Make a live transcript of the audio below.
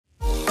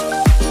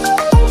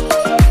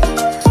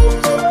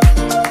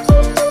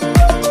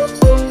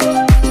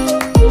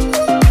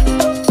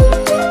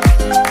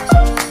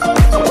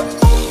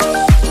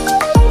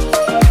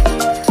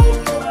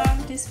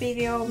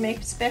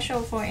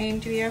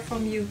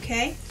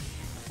UK,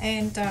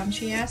 and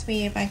she asked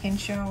me if I can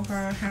show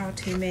her how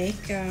to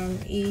make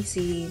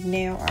easy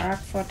nail art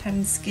for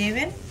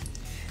Thanksgiving.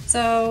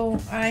 So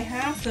I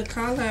have the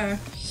color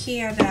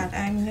here that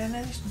I'm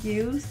gonna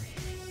use,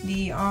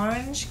 the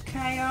orange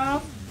kind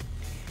of,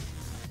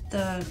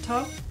 the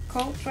top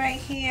coat right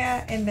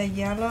here, and the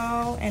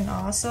yellow, and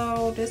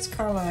also this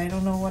color, I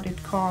don't know what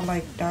it's called,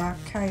 like dark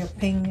kind of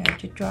pink. I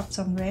just dropped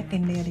some red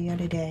in there the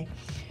other day,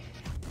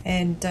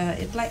 and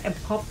it's like a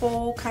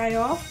purple kind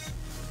of.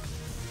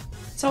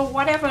 So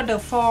whatever the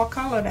fall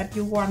color that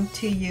you want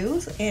to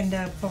use, and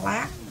the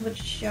black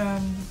which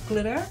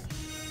glitter,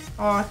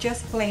 or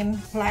just plain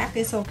black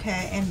is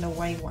okay, and the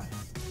white one.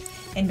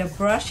 And the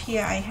brush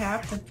here, I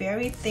have the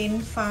very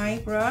thin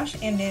fine brush,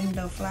 and then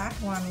the flat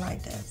one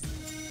like this.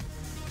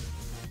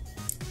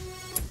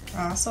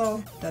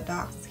 Also the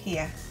dots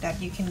here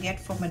that you can get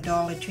from a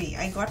Dollar Tree.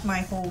 I got my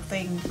whole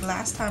thing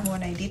last time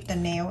when I did the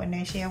nail, and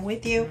I share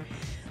with you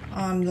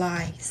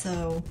online.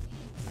 So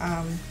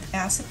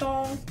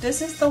acetone,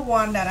 this is the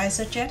one that I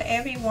suggest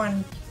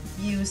everyone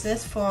use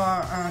this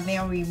for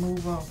nail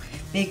removal,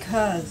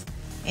 because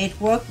it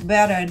works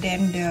better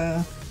than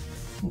the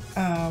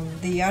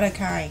other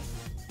kind.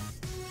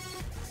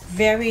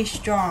 Very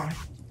strong.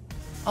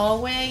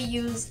 Always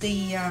use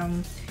the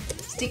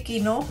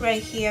sticky note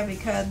right here,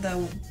 because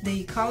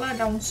the color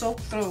don't soak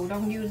through.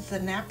 Don't use the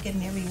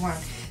napkin, everyone.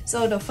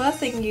 So the first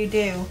thing you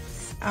do,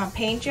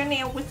 paint your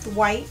nail with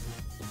white.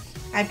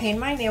 I paint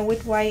my nail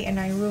with white, and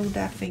I rule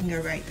that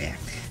finger right there.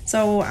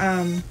 So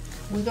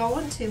we're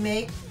going to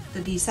make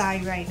the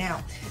design right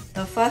now.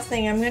 The first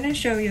thing, I'm going to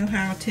show you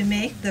how to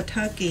make the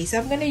turkey. So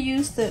I'm going to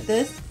use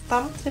this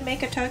thumb to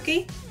make a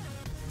turkey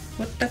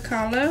with the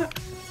color.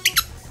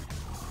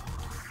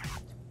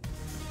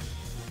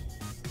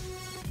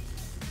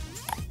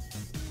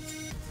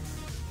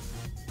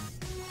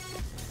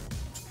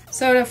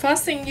 So the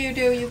first thing you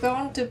do, you're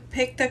going to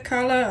pick the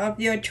color of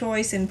your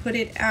choice and put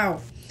it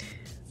out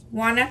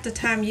one at a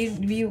time.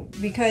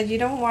 Because you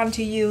don't want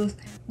to use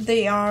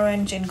the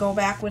orange and go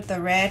back with the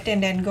red,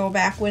 and then go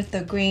back with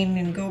the green,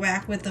 and go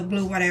back with the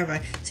blue, whatever.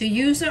 So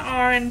use the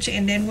orange,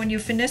 and then when you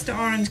finish the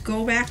orange,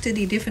 go back to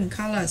the different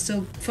colors.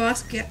 So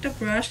first get the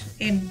brush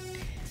and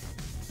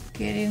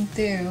get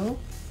into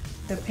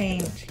the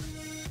paint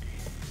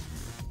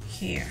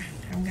here.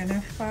 I'm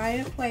gonna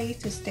find a place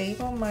to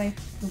stable to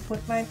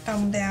put my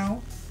thumb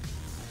down.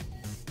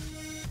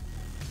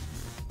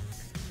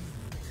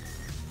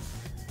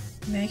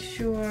 Make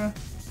sure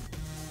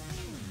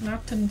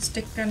nothing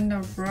stick on the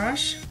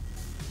brush.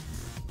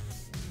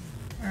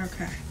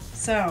 Okay,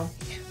 so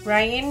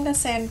right in the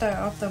center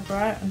of the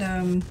brush,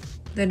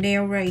 the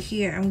nail right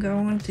here, I'm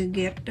going to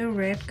get the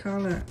red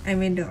color,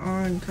 the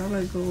orange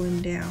color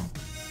going down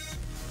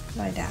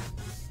like that.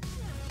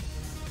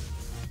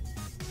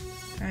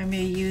 I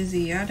may use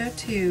the other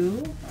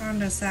two on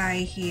the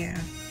side here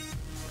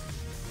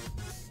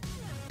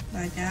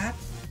like that.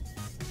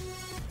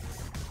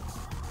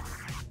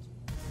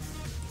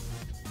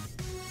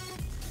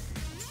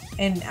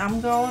 And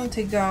I'm going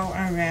to go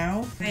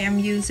around. I am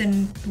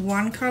using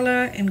one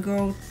color and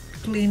go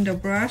clean the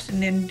brush,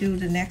 and then do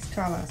the next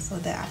color. So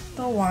that's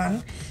the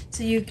one.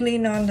 So you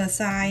clean on the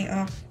side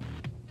of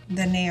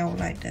the nail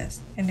like this,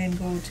 and then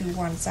go to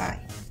one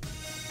side.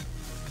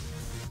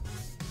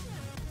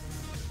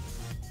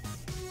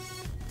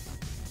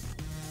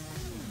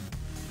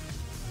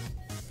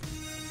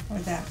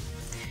 Like that.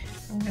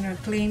 I'm gonna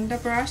clean the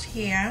brush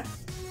here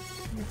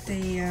with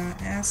the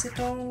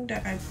acetone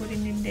that I put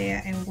in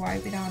there, and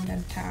wipe it on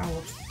the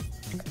towel.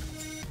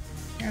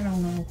 I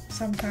don't know,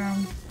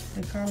 sometimes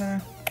the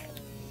color,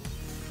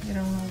 you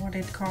don't know what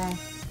it's called.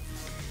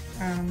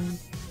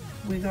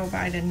 We go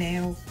by the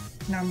nail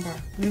number.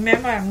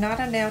 Remember, I'm not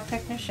a nail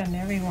technician,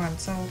 everyone,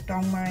 so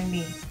don't mind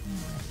me. Oh my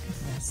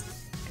goodness.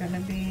 It's gonna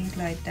be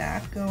like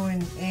that,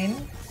 going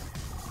in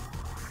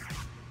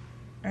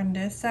on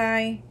this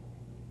side,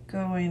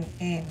 going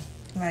in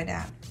like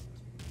that.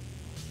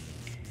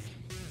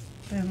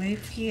 The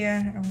leaf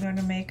here, I'm going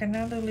to make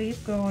another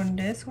leaf going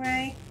this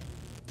way.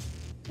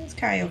 It's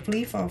kind of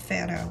leaf or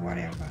feather,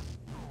 whatever.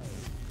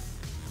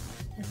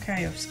 It's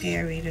kind of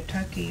scary, the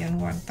turkey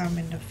and one thumb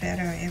and the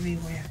feather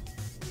everywhere.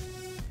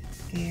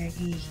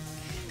 Scary.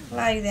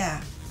 Like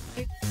that.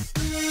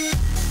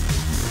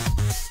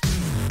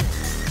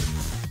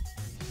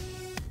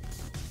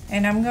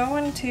 And I'm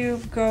going to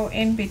go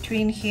in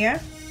between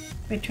here,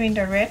 between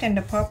the red and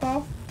the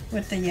purple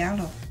with the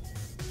yellow.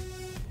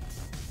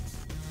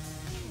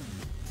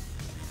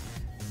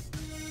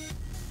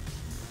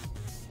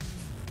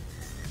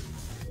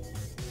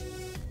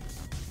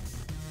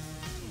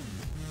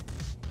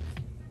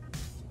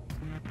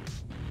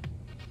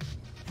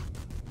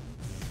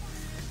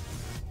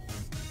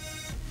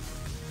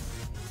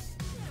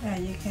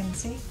 You can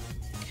see,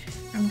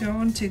 I'm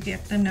going to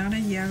get another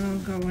yellow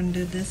going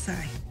to this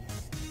side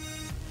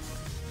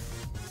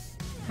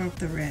of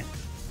the red.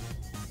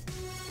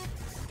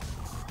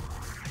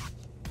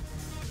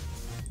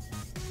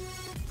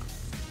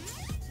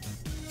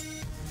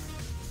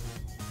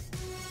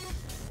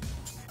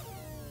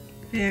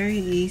 Very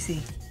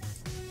easy.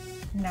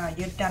 Now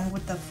you're done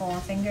with the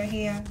forefinger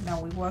here.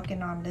 Now we're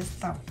working on this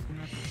thumb.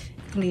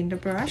 Clean the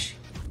brush.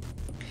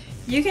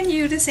 You can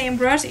use the same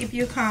brush if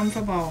you're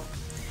comfortable.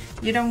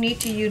 You don't need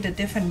to use a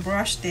different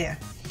brush there.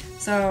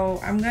 So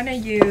I'm gonna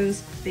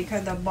use,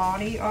 because the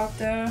body of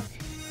the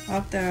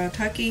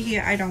turkey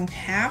here, I don't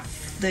have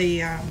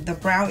the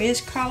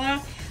brownish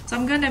color. So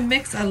I'm gonna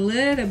mix a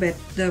little bit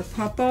the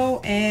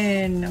purple,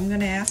 and I'm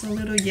gonna add a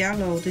little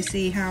yellow to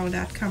see how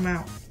that come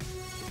out.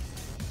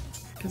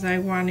 Because I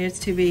want it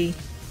to be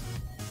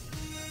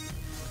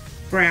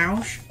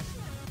brownish,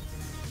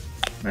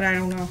 but I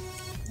don't know.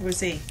 We'll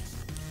see.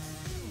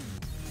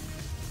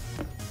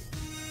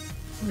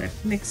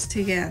 Let's mix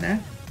together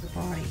the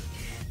body.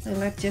 So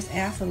let's just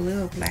add a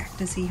little black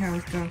to see how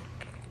it goes.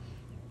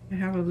 I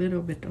have a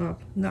little bit of,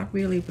 not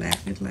really black,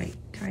 it's like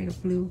kind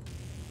of blue.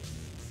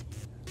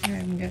 And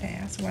I'm gonna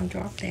add one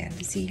drop there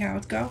to see how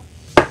it goes.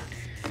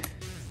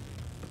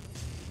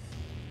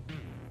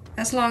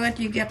 As long as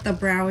you get the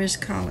brownish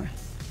color.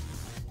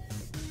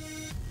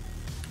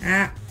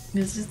 Ah,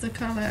 this is the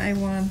color I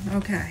want.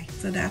 Okay,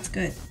 so that's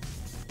good.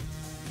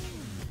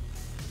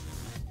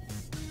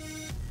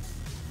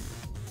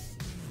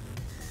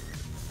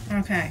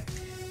 Okay,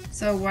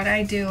 so what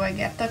I do, I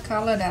get the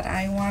color that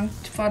I want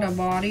for the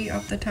body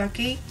of the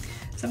turkey.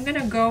 So I'm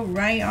gonna go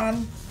right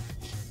on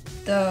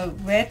the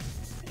red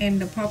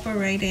and the purple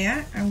right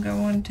there. I'm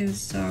going to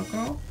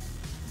circle.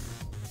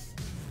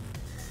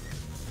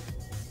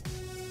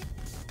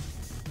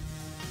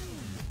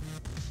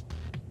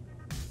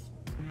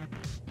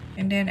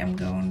 And then I'm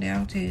going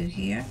down to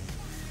here.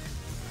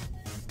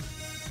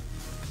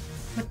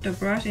 Put the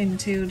brush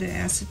into the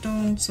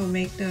acetone so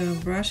make the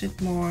brush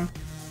it more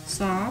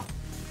soft.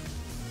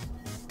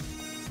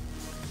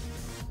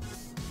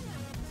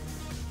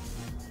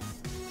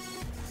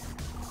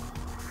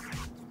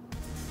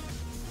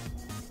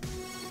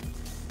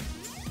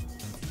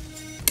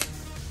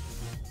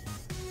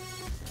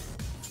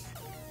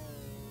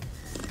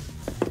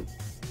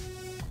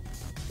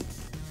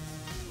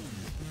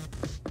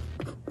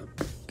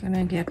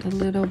 Gonna get a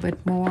little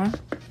bit more.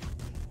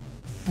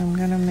 I'm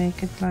gonna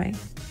make it like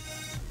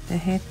the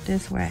head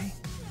this way.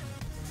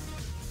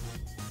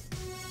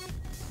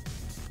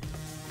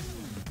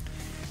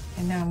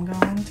 And now I'm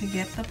going to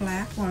get the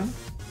black one.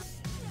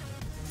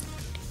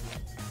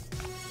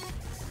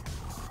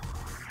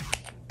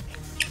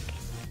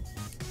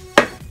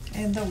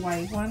 And the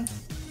white one.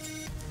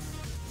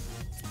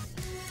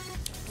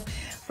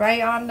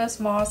 Right on the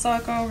small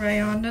circle, right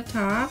on the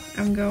top,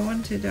 I'm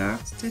going to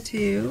dot the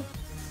two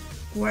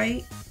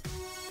white.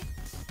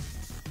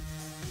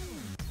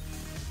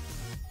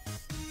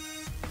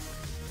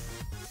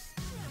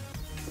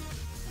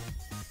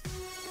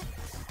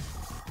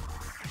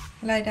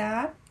 Like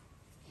that.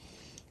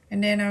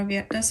 And then I'll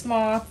get the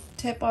small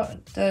tip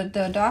of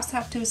the dots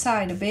have two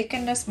sides, the big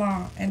and the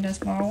small. And the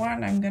small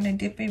one, I'm gonna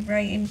dip it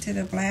right into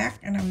the black,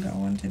 and I'm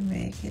going to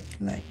make it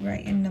like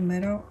right in the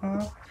middle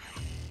of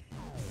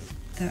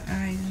the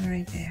eyes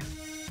right there.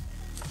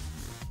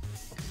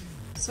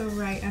 So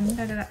right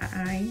under the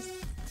eyes,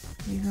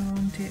 we're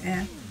going to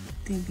add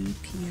the bead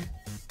here.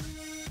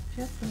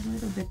 Just a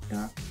little bit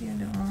dark here,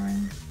 the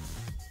orange.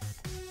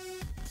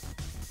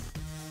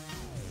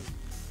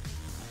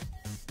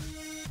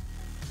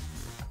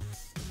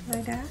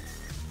 Like that.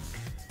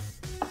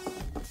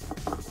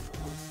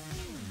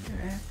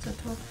 Add the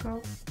top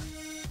coat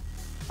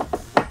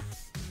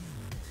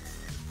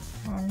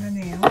on the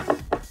nail.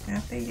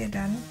 After you're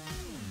done,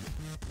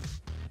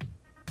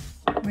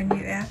 when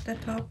you add the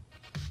top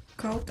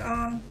coat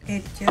on,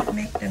 it just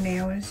makes the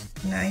nails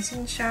nice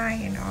and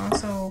shiny, and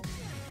also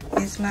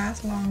it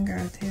lasts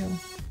longer too.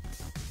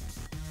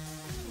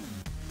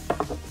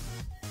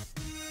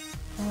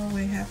 Oh,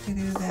 we have to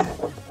do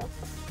that.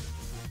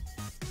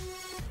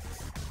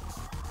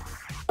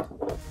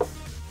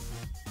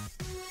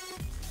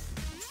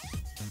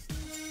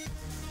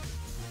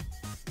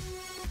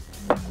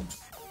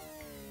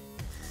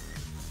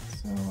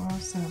 So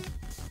awesome.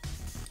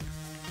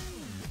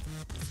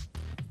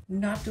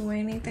 Not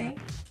doing anything,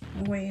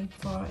 waiting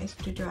for it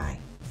to dry.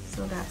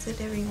 So that's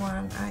it,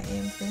 everyone. I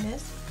am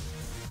finished.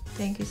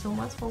 Thank you so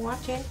much for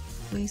watching.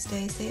 Please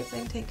stay safe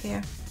and take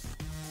care.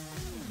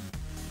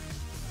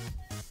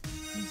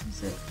 This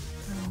is it.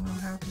 I don't know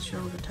how to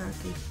show the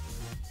turkey.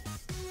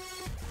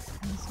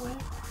 This way,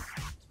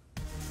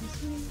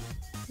 this way,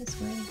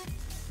 this way,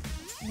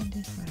 and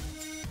this way.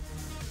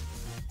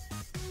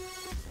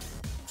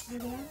 See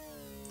that?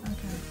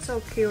 Okay,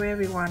 so cute,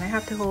 everyone. I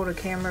have to hold the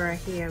camera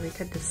here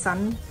because the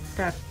sun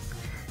that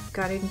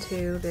got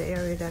into the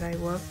area that I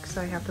work,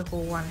 so I have to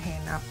hold one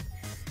hand up.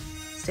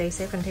 Stay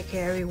safe and take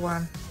care,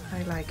 everyone.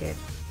 I like it.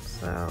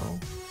 So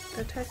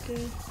the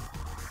turkey,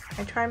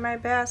 I try my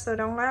best, so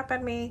don't laugh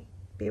at me,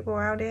 people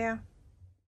out there.